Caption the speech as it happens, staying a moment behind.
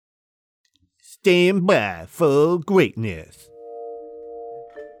Stand by for greatness.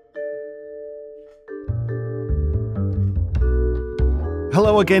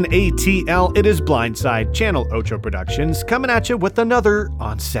 Hello again, ATL. It is Blindside Channel Ocho Productions coming at you with another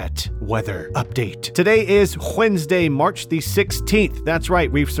on-set weather update. Today is Wednesday, March the 16th. That's right,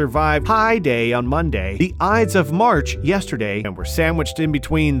 we've survived High Day on Monday, the Ides of March yesterday, and we're sandwiched in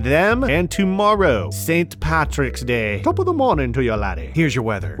between them and tomorrow, St. Patrick's Day. Top of the morning to you, laddie. Here's your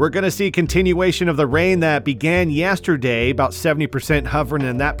weather. We're gonna see continuation of the rain that began yesterday, about 70% hovering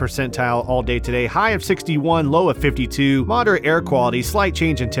in that percentile all day today. High of 61, low of 52, moderate air quality, slight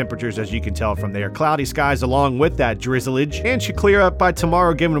change in temperatures as you can tell from there. Cloudy skies along with that drizzleage, and should clear up by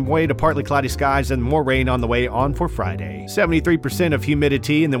tomorrow, giving way to partly cloudy skies and more rain on the way on for Friday. 73% of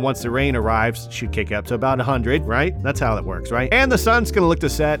humidity, and then once the rain arrives, should kick up to about 100, right? That's how that works, right? And the sun's gonna look to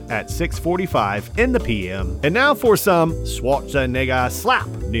set at 6:45 in the PM. And now for some Schwarzenegger slap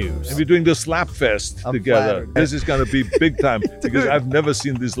news. And we're doing the Slap Fest together. flattered. This is gonna be big time because I've never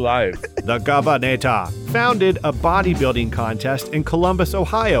seen this live. The Governor founded a bodybuilding contest in Columbus,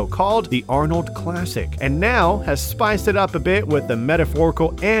 Ohio called the Arnold Classic, and now has spiced it up a bit with the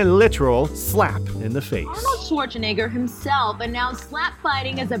metaphorical and literal slap in the face. Arnold Schwarzenegger himself announced slap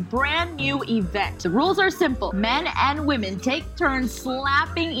fighting as a brand new event. The rules are simple. Men and women take turns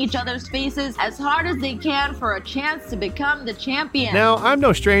slapping each other's faces as hard as they can for a chance to become the champion. Now, I'm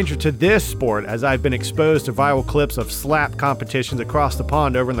no stranger to this sport, as I've been exposed to viral clips of slap competitions across the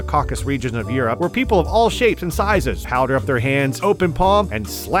pond over in the Caucasus region of Europe, where people of all shapes and sizes powder up their hands, open palm, and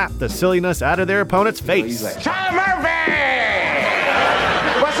slap the silliness out of their opponent's face. Sean Murphy!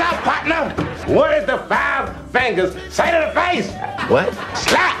 What's up, partner? What is the five fingers say to the face? What?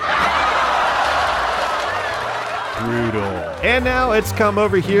 Slap! Brutal. And now it's come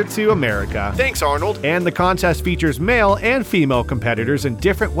over here to America. Thanks, Arnold. And the contest features male and female competitors in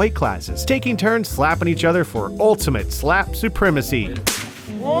different weight classes, taking turns slapping each other for ultimate slap supremacy.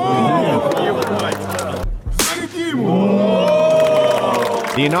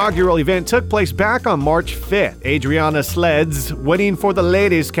 The inaugural event took place back on March 5th. Adriana Sleds winning for the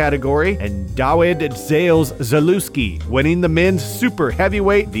ladies category, and Dawid Zales Zalewski winning the men's super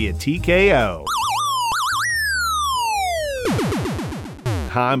heavyweight via TKO.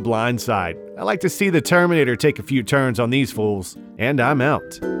 I'm Blindside. I like to see the Terminator take a few turns on these fools, and I'm out.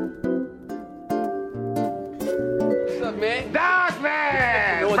 What's up, man?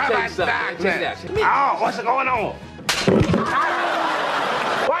 Dogman! No one Brother takes something. Dogman. Check it out. Oh, what's going on?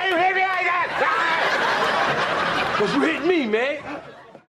 Why you hit me like that? Cause you hit me, man.